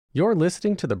You're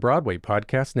listening to the Broadway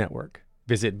Podcast Network.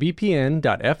 Visit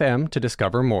bpn.fm to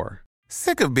discover more.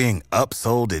 Sick of being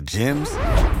upsold at gyms?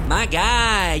 My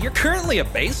guy, you're currently a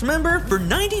base member? For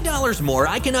 $90 more,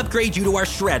 I can upgrade you to our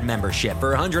Shred membership.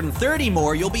 For $130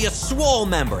 more, you'll be a Swole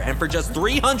member. And for just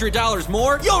 $300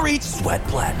 more, you'll reach Sweat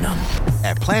Platinum.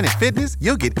 At Planet Fitness,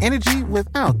 you'll get energy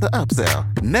without the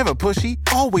upsell. Never pushy,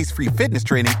 always free fitness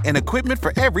training and equipment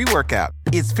for every workout.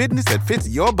 It's fitness that fits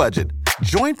your budget.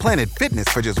 Join Planet Fitness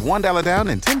for just $1 down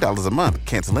and $10 a month.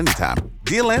 Cancel anytime.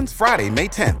 Deal ends Friday, May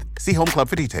 10th. See Home Club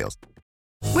for details.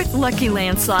 With Lucky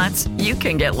Land Slots, you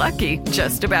can get lucky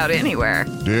just about anywhere.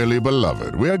 Dearly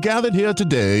beloved, we are gathered here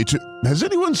today to... Has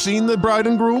anyone seen the bride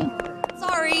and groom?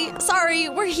 Sorry,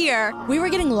 we're here. We were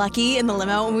getting lucky in the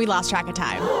limo and we lost track of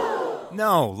time.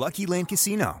 No, Lucky Land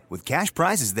Casino, with cash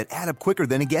prizes that add up quicker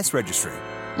than a guest registry.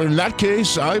 In that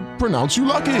case, I pronounce you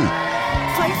lucky.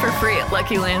 Play for free at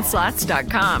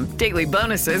LuckyLandSlots.com. Daily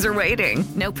bonuses are waiting.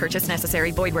 No purchase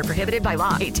necessary. Void where prohibited by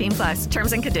law. 18+.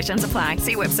 Terms and conditions apply.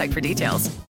 See website for details.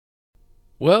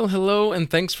 Well, hello, and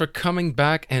thanks for coming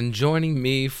back and joining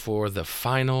me for the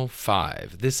Final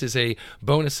Five. This is a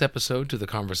bonus episode to the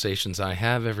conversations I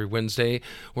have every Wednesday,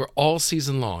 where all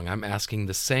season long I'm asking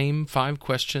the same 5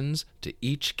 questions to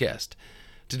each guest.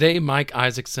 Today, Mike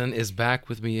Isaacson is back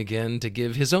with me again to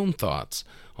give his own thoughts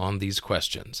on these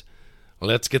questions.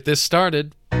 Let's get this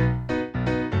started.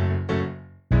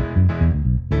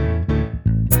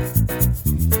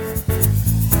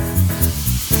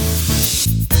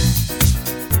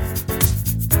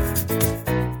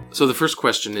 So the first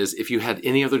question is, if you had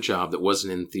any other job that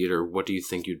wasn't in theater, what do you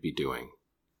think you'd be doing?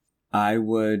 I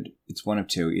would, it's one of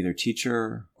two, either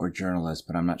teacher or journalist,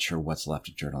 but I'm not sure what's left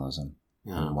of journalism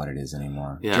and what it is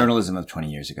anymore. Yeah. Journalism of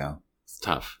 20 years ago. It's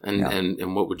tough.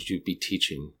 And what would you be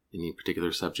teaching? Any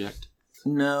particular subject?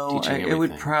 No, it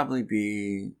would probably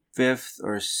be 5th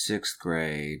or 6th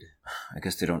grade. I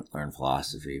guess they don't learn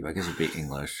philosophy, but I guess it would be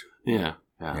English. Yeah.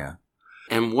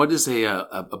 And what is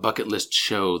a bucket list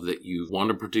show that you want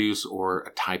to produce, or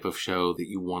a type of show that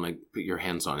you want to put your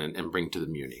hands on and bring to the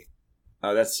Muni?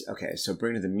 Oh, that's okay. So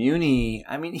bring to the Muni.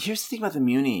 I mean, here's the thing about the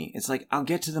Muni. It's like, I'll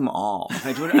get to them all.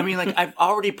 I've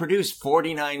already produced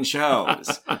 49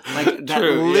 shows. Like, that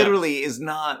literally is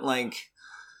not like,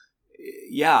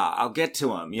 I'll get to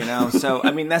them, So,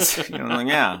 I mean, that's,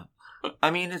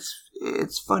 I mean,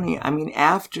 it's funny. I mean,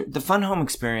 after the Fun Home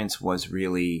experience was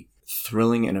really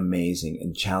thrilling and amazing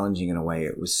and challenging in a way.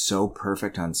 It was so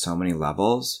perfect on so many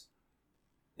levels.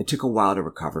 It took a while to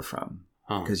recover from.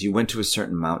 Because you went to a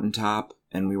certain mountaintop,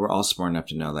 and we were all smart enough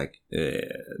to know,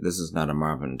 this is not a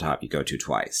mountaintop you go to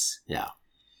twice. Yeah.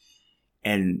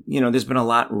 And, there's been a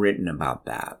lot written about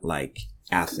that, like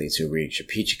athletes who reach a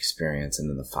peak experience and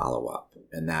then the follow-up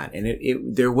and that.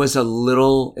 And there was a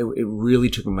little, it really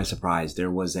took me by surprise.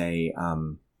 There was a,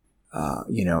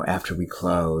 after we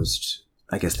closed,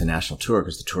 I guess, the national tour,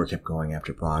 because the tour kept going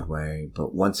after Broadway.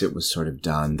 But once it was sort of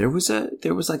done, there was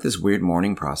like this weird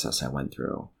mourning process I went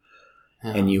through.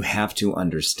 Yeah. And you have to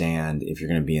understand, if you're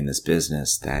going to be in this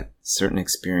business, that certain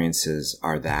experiences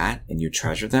are that, and you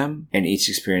treasure them. And each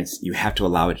experience, you have to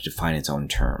allow it to define its own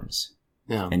terms.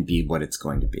 Yeah. And be what it's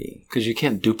going to be. Because you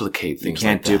can't duplicate things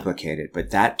like that. You can't duplicate it. But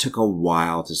that took a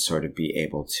while to sort of be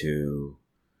able to,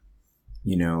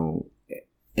 and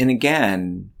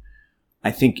again,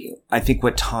 I think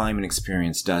what time and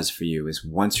experience does for you is,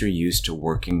 once you're used to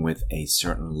working with a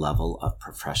certain level of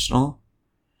professional,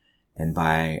 and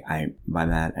by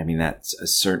that, I mean that's a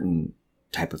certain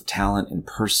type of talent and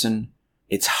person.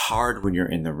 It's hard when you're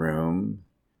in the room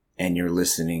and you're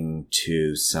listening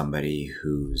to somebody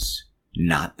who's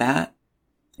not that,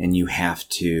 and you have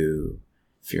to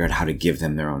figure out how to give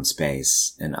them their own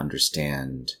space and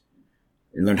understand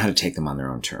and learn how to take them on their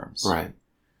own terms. Right.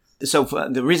 So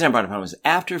the reason I brought it up was,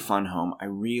 after Fun Home, I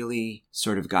really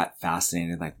sort of got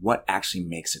fascinated, like, what actually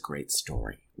makes a great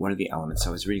story? What are the elements? So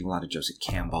I was reading a lot of Joseph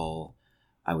Campbell.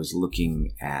 I was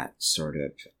looking at sort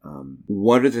of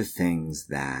what are the things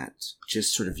that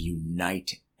just sort of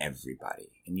unite everybody?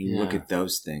 And you look at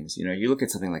those things, you look at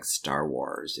something like Star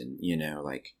Wars, and,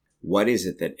 like, what is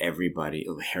it that everybody,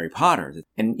 Harry Potter,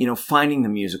 and, finding the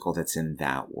musical that's in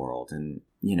that world. And,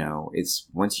 it's,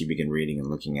 once you begin reading and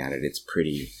looking at it,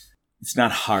 it's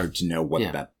not hard to know what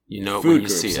the food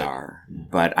groups are.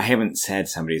 But I haven't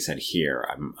somebody said, here,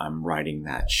 I'm writing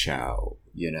that show,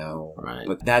 Right.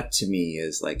 But that to me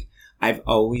is like, I've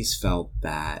always felt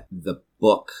that the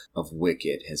book of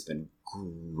Wicked has been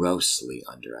grossly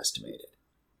underestimated.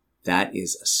 That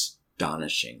is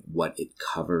astonishing what it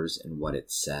covers and what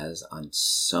it says on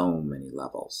so many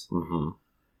levels. Mm-hmm.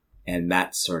 And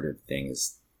that sort of thing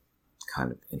is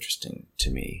kind of interesting to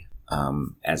me.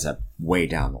 as a way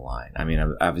down the line. I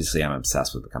mean, obviously I'm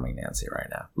obsessed with becoming Nancy right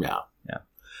now. Yeah. Yeah.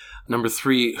 Number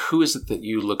 3, who is it that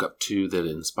you look up to that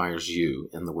inspires you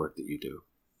in the work that you do?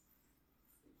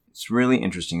 It's really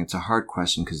interesting. It's a hard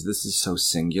question because this is so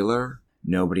singular.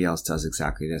 Nobody else does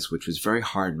exactly this, which was very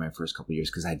hard in my first couple of years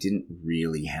because I didn't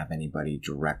really have anybody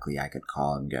directly I could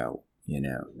call and go,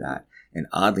 that. And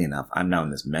oddly enough, I'm now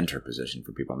in this mentor position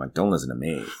for people. I'm like, don't listen to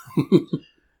me.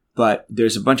 But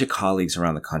there's a bunch of colleagues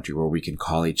around the country where we can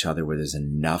call each other where there's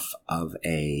enough of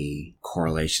a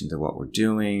correlation to what we're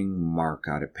doing. Mark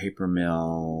out at Paper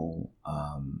Mill,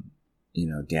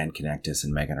 Dan Connectus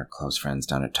and Megan are close friends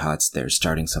down at Tut's. They're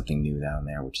starting something new down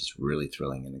there, which is really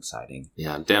thrilling and exciting.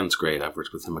 Yeah, Dan's great. I've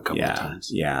worked with him a couple of times.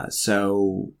 Yeah.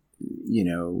 So,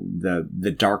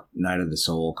 the dark night of the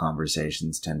soul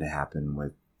conversations tend to happen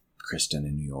with Kristen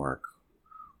in New York.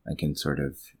 I can sort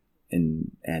of,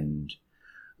 and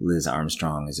Liz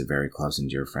Armstrong is a very close and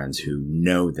dear friends who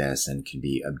know this and can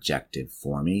be objective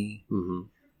for me. Mm-hmm.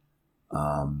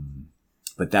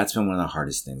 But that's been one of the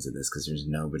hardest things of this because there's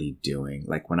nobody doing,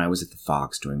 like when I was at the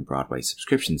Fox doing Broadway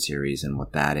subscription series and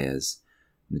what that is,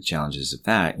 the challenges of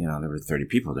that, there were 30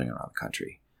 people doing it around the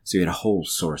country. So you had a whole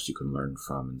source you can learn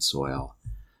from and soil.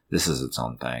 This is its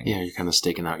own thing. Yeah, you're kind of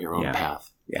staking out your own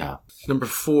path. Yeah. Number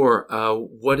 4,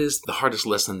 what is the hardest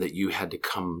lesson that you had to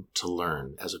come to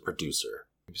learn as a producer?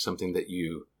 Something that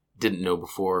you didn't know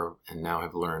before and now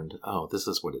have learned, this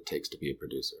is what it takes to be a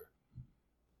producer.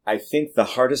 I think the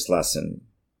hardest lesson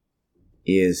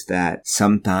is that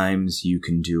sometimes you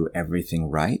can do everything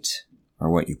right or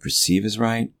what you perceive as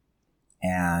right,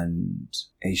 and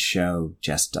a show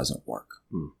just doesn't work.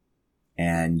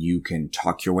 And you can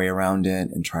talk your way around it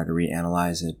and try to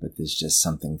reanalyze it, but there's just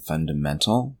something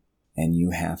fundamental, and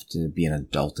you have to be an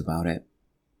adult about it.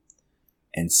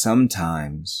 And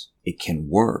sometimes it can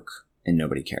work and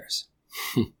nobody cares.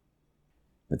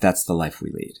 But that's the life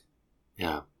we lead.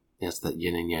 Yeah. It's that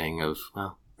yin and yang of,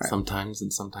 right. Sometimes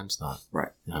and sometimes not.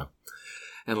 Right. Yeah.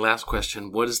 And last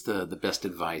question, what is the best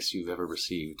advice you've ever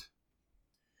received?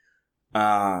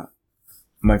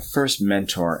 My first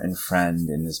mentor and friend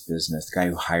in this business, the guy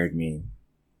who hired me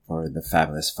for the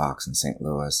fabulous Fox in St.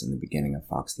 Louis in the beginning of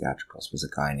Fox Theatricals, was a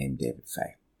guy named David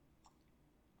Fay.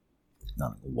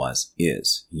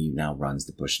 Is. He now runs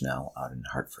the Bushnell out in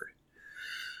Hartford.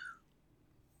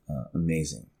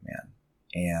 Amazing man.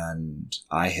 And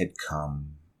I had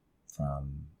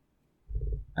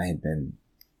been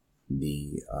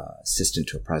the assistant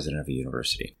to a president of a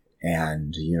university.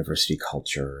 And university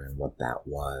culture and what that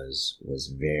was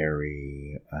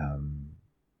very,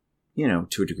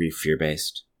 to a degree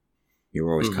fear-based. You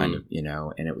were always kind of,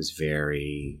 and it was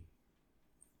very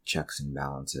checks and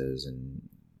balances and,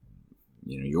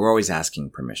 you were always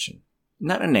asking permission.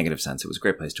 Not in a negative sense. It was a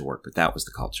great place to work, but that was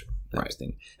the culture. That was the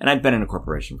thing. And I'd been in a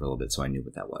corporation for a little bit, so I knew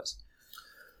what that was.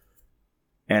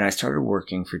 And I started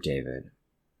working for David.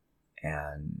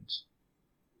 And,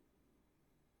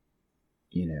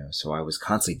 so I was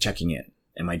constantly checking in.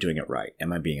 Am I doing it right?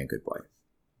 Am I being a good boy?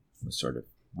 It was sort of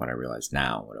what I realize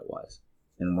now what it was.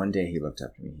 And one day he looked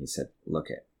up to me. He said, look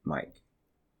it, Mike,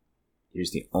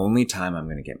 here's the only time I'm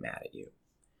going to get mad at you.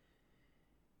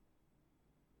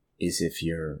 Is if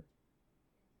you're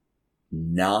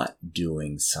not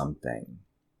doing something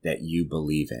that you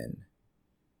believe in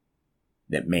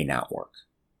that may not work.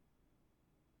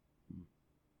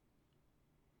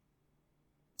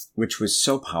 Which was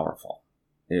so powerful.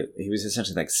 He was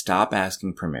essentially like, stop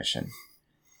asking permission.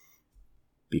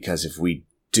 Because if we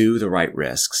do the right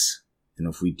risks, and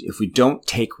if we don't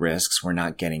take risks, we're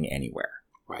not getting anywhere.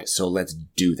 Right. So let's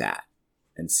do that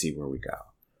and see where we go.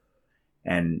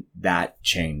 And that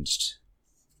changed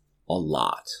a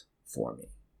lot for me.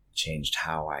 Changed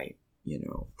how I,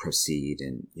 proceed.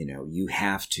 And, you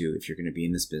have to, if you're going to be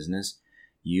in this business,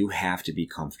 you have to be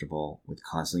comfortable with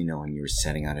constantly knowing you're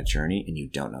setting on a journey and you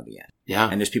don't know the end. Yeah.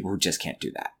 And there's people who just can't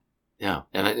do that. Yeah.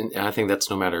 And I think that's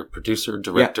no matter producer,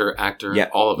 director, actor,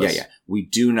 all of us. Yeah. We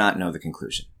do not know the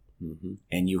conclusion. Mm-hmm.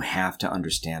 And you have to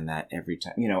understand that every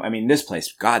time. This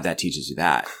place, God, that teaches you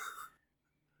that.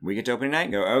 We get to opening night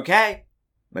and go, okay,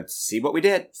 let's see what we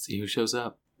did. See who shows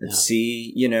up. Let's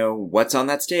see, what's on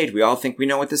that stage. We all think we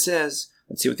know what this is.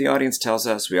 Let's see what the audience tells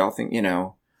us. We all think,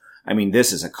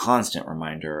 this is a constant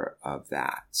reminder of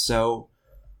that. So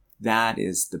that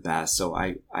is the best. So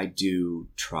I do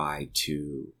try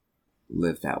to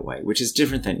live that way, which is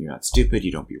different than you're not stupid.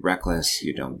 You don't be reckless.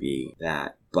 You don't be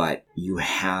that. But you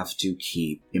have to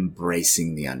keep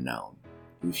embracing the unknown.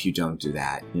 If you don't do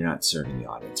that, you're not serving the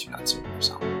audience. You're not serving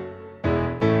yourself.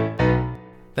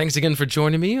 Thanks again for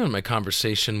joining me on my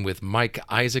conversation with Mike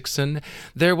Isaacson.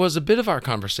 There was a bit of our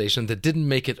conversation that didn't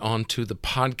make it onto the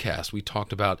podcast. We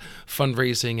talked about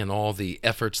fundraising and all the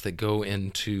efforts that go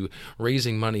into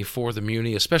raising money for the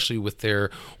Muni, especially with their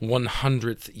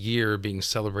 100th year being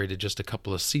celebrated just a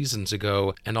couple of seasons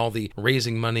ago, and all the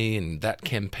raising money and that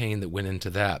campaign that went into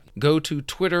that. Go to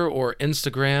Twitter or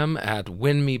Instagram at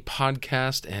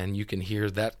WinMePodcast, and you can hear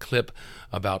that clip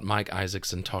about Mike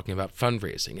Isaacson talking about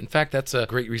fundraising. In fact, that's a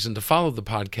great reason to follow the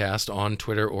podcast on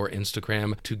Twitter or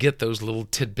Instagram to get those little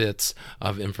tidbits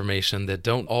of information that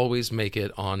don't always make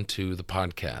it onto the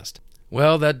podcast.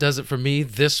 Well, that does it for me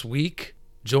this week.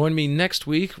 Join me next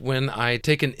week when I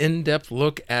take an in-depth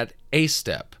look at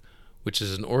A-Step, which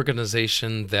is an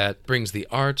organization that brings the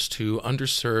arts to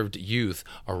underserved youth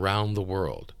around the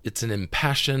world. It's an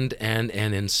impassioned and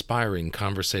an inspiring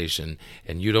conversation,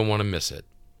 and you don't want to miss it.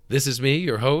 This is me,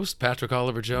 your host, Patrick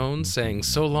Oliver Jones, saying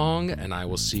so long, and I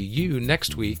will see you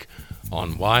next week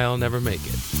on Why I'll Never Make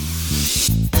It.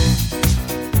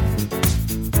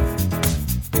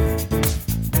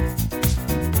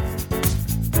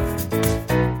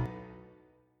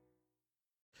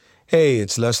 Hey,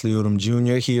 it's Leslie Odom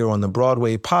Jr. here on the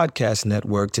Broadway Podcast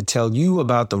Network to tell you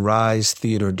about the Rise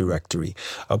Theater Directory,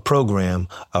 a program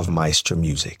of Maestro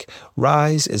Music.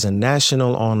 Rise is a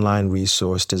national online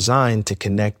resource designed to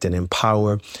connect and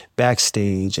empower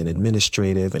backstage and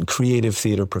administrative and creative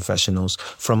theater professionals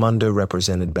from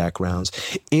underrepresented backgrounds.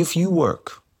 If you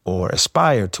work or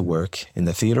aspire to work in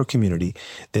the theater community,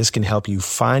 this can help you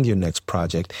find your next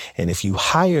project. And if you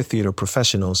hire theater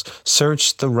professionals,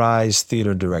 search the Rise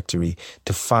Theater Directory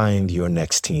to find your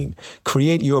next team.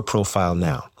 Create your profile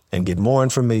now and get more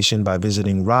information by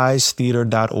visiting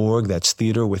risetheater.org. That's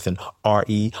theater with an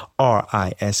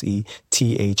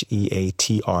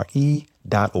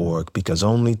risetheatre.org, because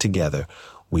only together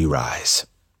we rise.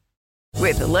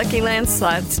 With the Lucky Land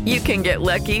Slots, you can get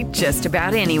lucky just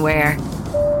about anywhere.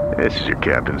 This is your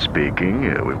captain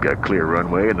speaking. We've got clear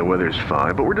runway and the weather's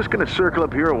fine, but we're just going to circle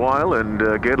up here a while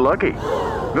and get lucky.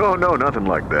 No, nothing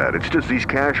like that. It's just these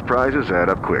cash prizes add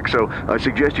up quick. So I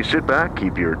suggest you sit back,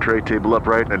 keep your tray table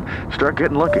upright, and start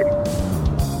getting lucky.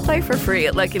 Play for free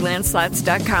at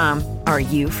LuckyLandSlots.com. Are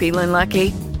you feeling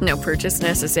lucky? No purchase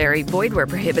necessary. Void where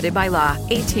prohibited by law.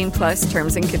 18+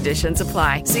 terms and conditions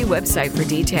apply. See website for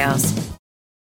details.